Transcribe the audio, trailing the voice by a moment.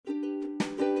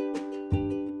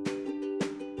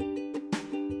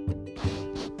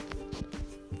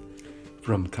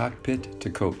From cockpit to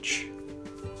coach.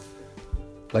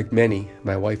 Like many,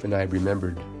 my wife and I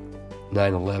remembered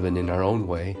 9/11 in our own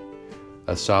way,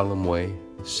 a solemn way,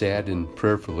 sad and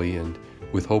prayerfully, and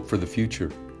with hope for the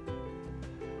future.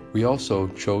 We also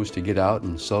chose to get out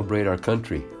and celebrate our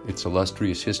country, its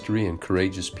illustrious history and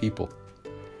courageous people.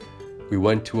 We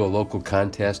went to a local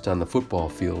contest on the football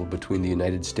field between the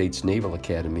United States Naval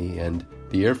Academy and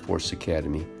the Air Force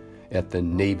Academy at the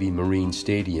Navy Marine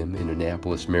Stadium in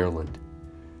Annapolis, Maryland.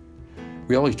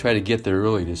 We always try to get there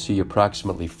early to see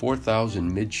approximately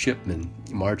 4,000 midshipmen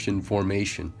march in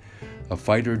formation, a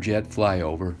fighter jet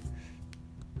flyover,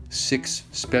 6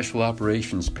 special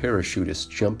operations parachutists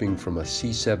jumping from a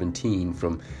C-17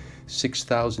 from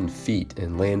 6,000 feet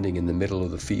and landing in the middle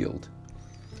of the field.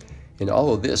 And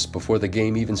all of this before the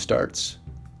game even starts.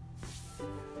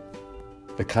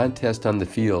 The contest on the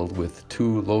field with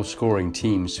 2 low-scoring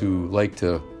teams who like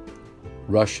to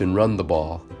rush and run the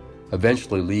ball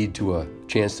eventually lead to a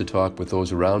chance to talk with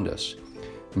those around us.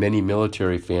 Many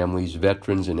military families,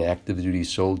 veterans, and active duty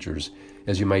soldiers,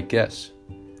 as you might guess.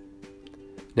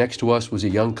 Next to us was a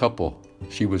young couple.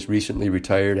 She was recently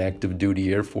retired active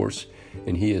duty Air Force,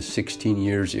 and he is 16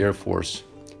 years Air Force,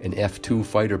 an F-2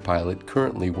 fighter pilot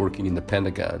currently working in the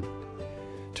Pentagon.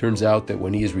 Turns out that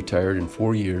when he is retired in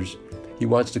 4 years, he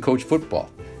wants to coach football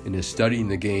and is studying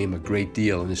the game a great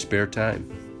deal in his spare time.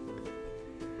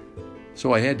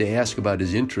 So I had to ask about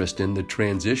his interest in the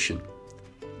transition.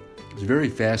 It was very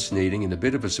fascinating and a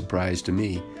bit of a surprise to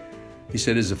me. He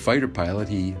said as a fighter pilot,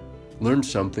 he learned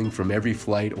something from every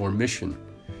flight or mission.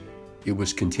 It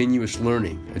was continuous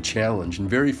learning, a challenge, and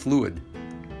very fluid.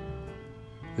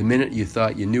 The minute you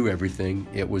thought you knew everything,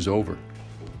 it was over.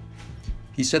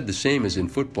 He said the same as in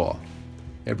football.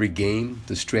 Every game,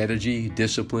 the strategy,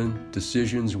 discipline,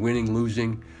 decisions, winning,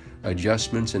 losing,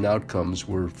 adjustments, and outcomes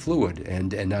were fluid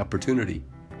and an opportunity.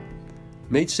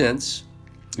 Made sense.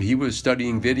 He was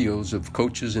studying videos of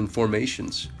coaches and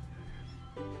formations.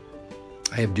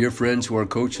 I have dear friends who are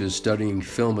coaches studying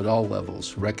film at all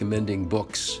levels, recommending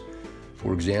books.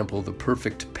 For example, The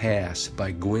Perfect Pass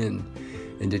by Gwynn,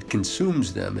 and it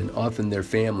consumes them and often their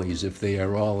families if they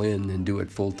are all in and do it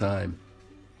full time.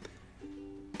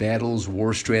 Battles,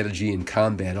 war strategy, and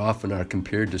combat often are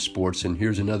compared to sports, and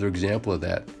here's another example of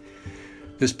that.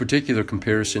 This particular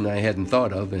comparison I hadn't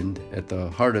thought of, and at the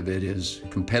heart of it is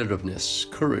competitiveness,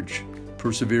 courage,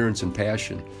 perseverance, and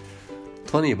passion.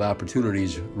 Plenty of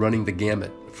opportunities running the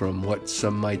gamut from what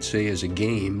some might say is a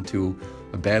game to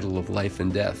a battle of life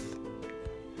and death.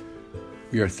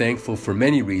 We are thankful for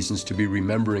many reasons to be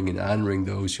remembering and honoring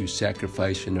those who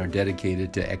sacrifice and are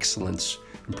dedicated to excellence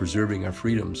and preserving our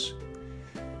freedoms.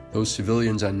 Those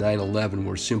civilians on 9/11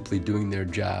 were simply doing their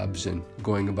jobs and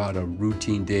going about a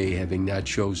routine day having not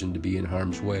chosen to be in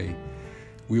harm's way.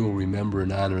 We will remember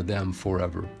and honor them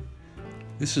forever.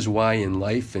 This is why in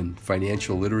life and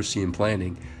financial literacy and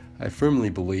planning, I firmly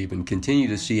believe and continue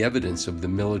to see evidence of the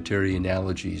military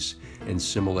analogies and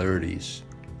similarities.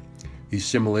 These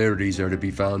similarities are to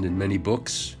be found in many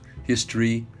books,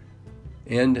 history,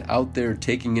 and out there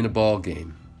taking in a ball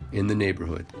game in the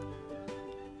neighborhood.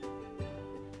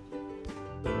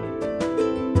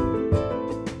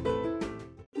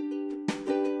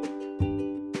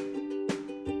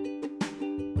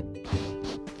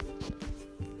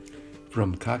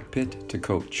 From cockpit to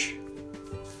coach.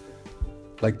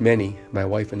 Like many, my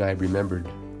wife and I remembered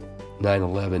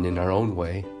 9/11 in our own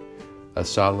way, a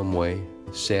solemn way,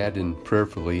 sad and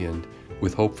prayerfully, and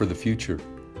with hope for the future.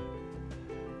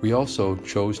 We also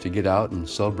chose to get out and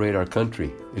celebrate our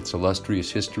country, its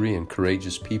illustrious history and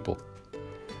courageous people.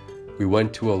 We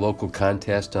went to a local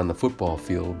contest on the football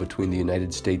field between the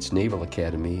United States Naval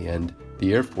Academy and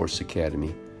the Air Force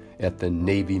Academy at the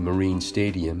Navy Marine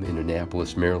Stadium in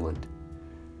Annapolis, Maryland.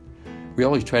 We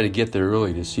always try to get there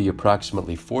early to see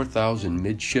approximately 4,000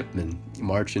 midshipmen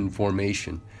march in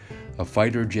formation, a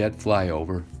fighter jet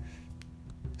flyover,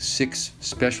 6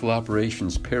 special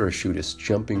operations parachutists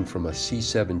jumping from a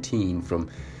C-17 from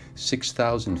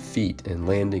 6,000 feet and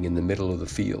landing in the middle of the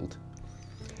field.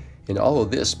 And all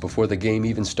of this before the game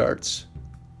even starts.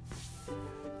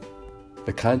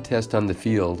 The contest on the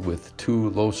field with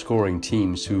 2 low-scoring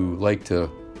teams who like to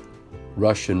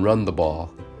rush and run the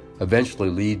ball eventually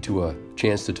lead to a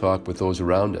chance to talk with those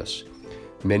around us.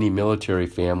 Many military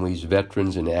families,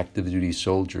 veterans, and active duty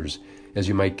soldiers, as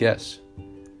you might guess.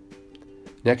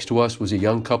 Next to us was a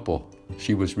young couple.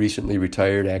 She was recently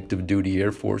retired active duty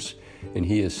Air Force, and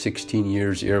he is 16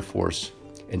 years Air Force,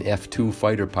 an F-2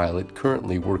 fighter pilot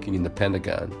currently working in the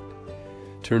Pentagon.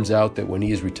 Turns out that when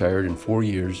he is retired in 4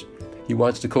 years, he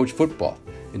wants to coach football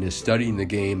and is studying the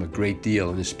game a great deal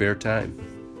in his spare time.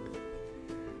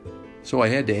 So I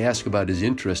had to ask about his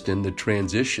interest in the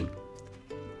transition.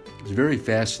 It was very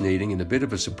fascinating and a bit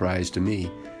of a surprise to me.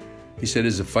 He said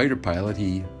as a fighter pilot,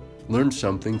 he learned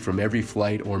something from every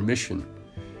flight or mission.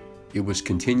 It was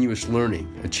continuous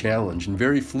learning, a challenge, and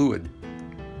very fluid.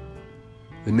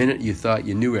 The minute you thought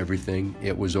you knew everything,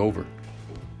 it was over.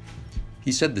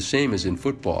 He said the same as in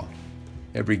football.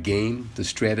 Every game, the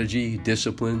strategy,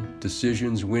 discipline,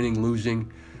 decisions, winning,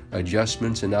 losing,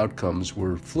 adjustments, and outcomes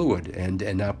were fluid and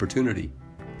an opportunity.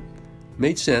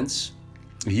 Made sense.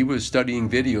 He was studying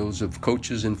videos of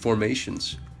coaches and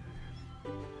formations.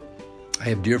 I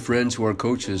have dear friends who are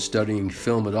coaches studying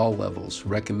film at all levels,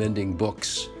 recommending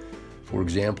books. For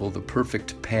example, The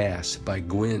Perfect Pass by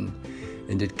Gwynn,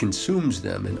 and it consumes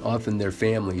them and often their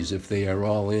families if they are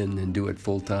all in and do it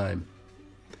full time.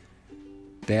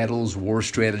 Battles, war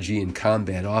strategy, and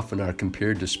combat often are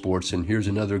compared to sports, and here's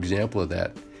another example of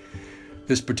that.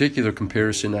 This particular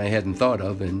comparison I hadn't thought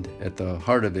of, and at the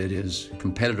heart of it is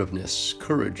competitiveness,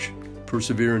 courage,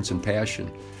 perseverance, and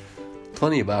passion.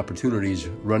 Plenty of opportunities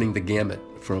running the gamut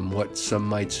from what some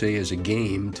might say is a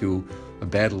game to a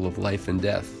battle of life and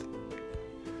death.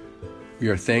 We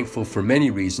are thankful for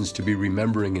many reasons to be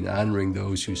remembering and honoring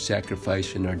those who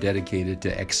sacrifice and are dedicated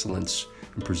to excellence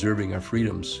and preserving our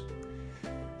freedoms.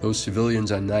 Those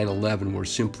civilians on 9/11 were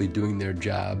simply doing their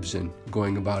jobs and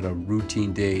going about a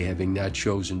routine day, having not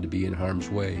chosen to be in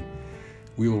harm's way.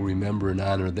 We will remember and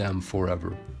honor them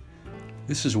forever.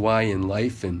 This is why in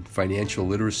life and financial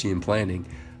literacy and planning,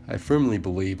 I firmly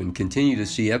believe and continue to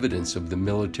see evidence of the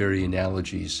military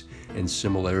analogies and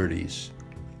similarities.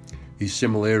 These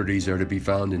similarities are to be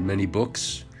found in many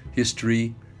books,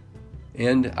 history,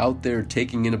 and out there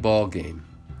taking in a ball game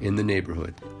in the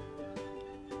neighborhood.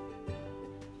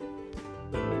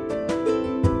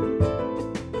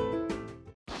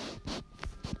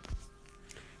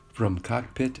 From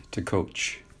cockpit to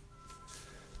coach.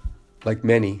 Like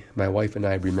many, my wife and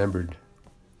I remembered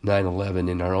 9/11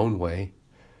 in our own way,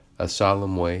 a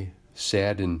solemn way,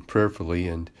 sad and prayerfully,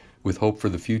 and with hope for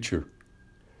the future.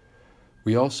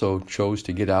 We also chose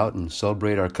to get out and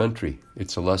celebrate our country,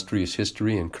 its illustrious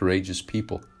history and courageous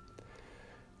people.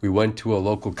 We went to a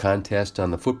local contest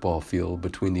on the football field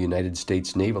between the United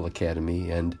States Naval Academy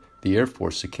and the Air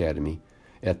Force Academy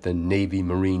at the Navy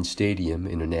Marine Stadium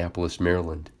in Annapolis,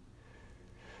 Maryland.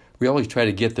 We always try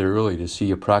to get there early to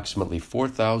see approximately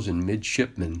 4,000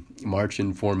 midshipmen march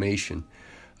in formation,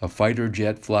 a fighter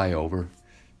jet flyover,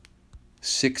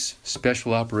 6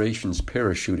 special operations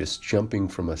parachutists jumping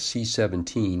from a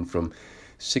C-17 from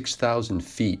 6,000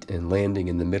 feet and landing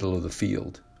in the middle of the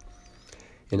field.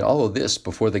 And all of this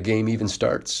before the game even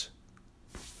starts.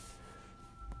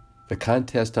 The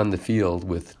contest on the field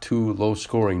with 2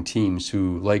 low-scoring teams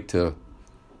who like to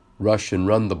rush and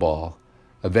run the ball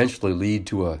eventually lead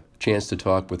to a chance to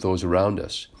talk with those around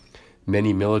us.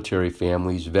 Many military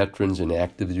families, veterans, and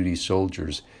active duty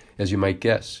soldiers, as you might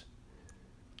guess.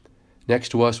 Next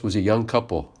to us was a young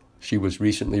couple. She was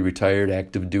recently retired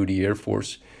active duty Air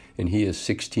Force, and he is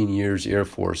 16 years Air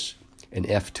Force, an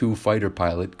F-2 fighter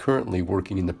pilot currently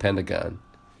working in the Pentagon.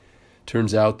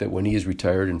 Turns out that when he is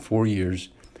retired in 4 years,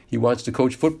 he wants to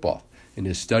coach football and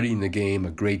is studying the game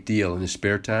a great deal in his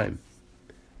spare time.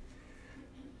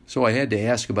 So I had to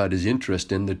ask about his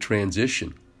interest in the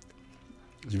transition.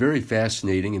 It was very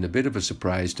fascinating and a bit of a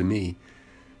surprise to me.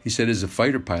 He said as a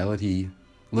fighter pilot, he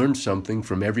learned something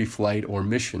from every flight or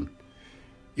mission.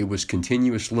 It was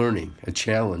continuous learning, a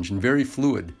challenge, and very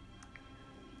fluid.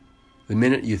 The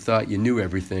minute you thought you knew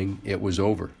everything, it was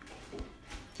over.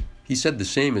 He said the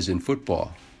same as in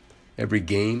football. Every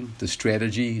game, the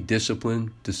strategy,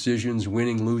 discipline, decisions,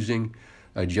 winning, losing,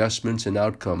 adjustments, and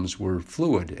outcomes were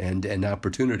fluid and an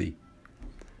opportunity.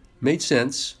 Made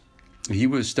sense. He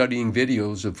was studying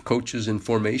videos of coaches and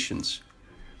formations.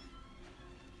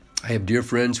 I have dear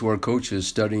friends who are coaches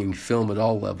studying film at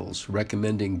all levels,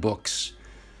 recommending books.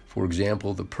 For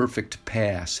example, The Perfect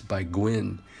Pass by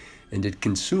Gwynn, and it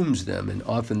consumes them and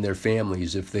often their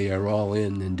families if they are all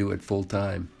in and do it full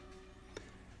time.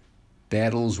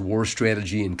 Battles, war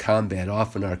strategy, and combat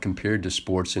often are compared to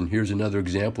sports, and here's another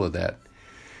example of that.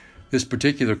 This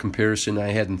particular comparison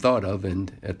I hadn't thought of,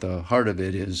 and at the heart of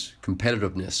it is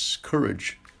competitiveness,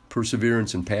 courage,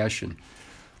 perseverance, and passion.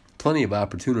 Plenty of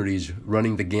opportunities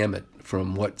running the gamut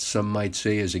from what some might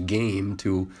say is a game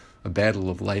to a battle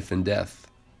of life and death.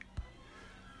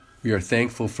 We are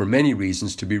thankful for many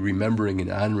reasons to be remembering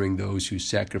and honoring those who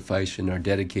sacrifice and are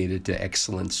dedicated to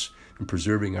excellence and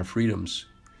preserving our freedoms.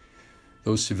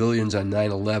 Those civilians on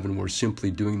 9/11 were simply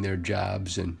doing their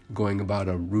jobs and going about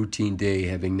a routine day,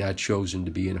 having not chosen to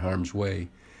be in harm's way.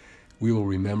 We will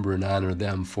remember and honor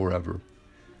them forever.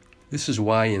 This is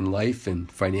why in life and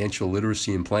financial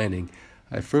literacy and planning,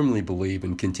 I firmly believe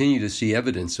and continue to see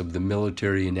evidence of the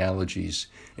military analogies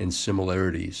and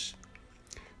similarities.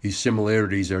 These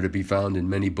similarities are to be found in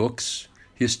many books,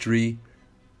 history,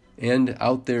 and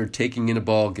out there taking in a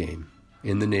ball game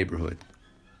in the neighborhood.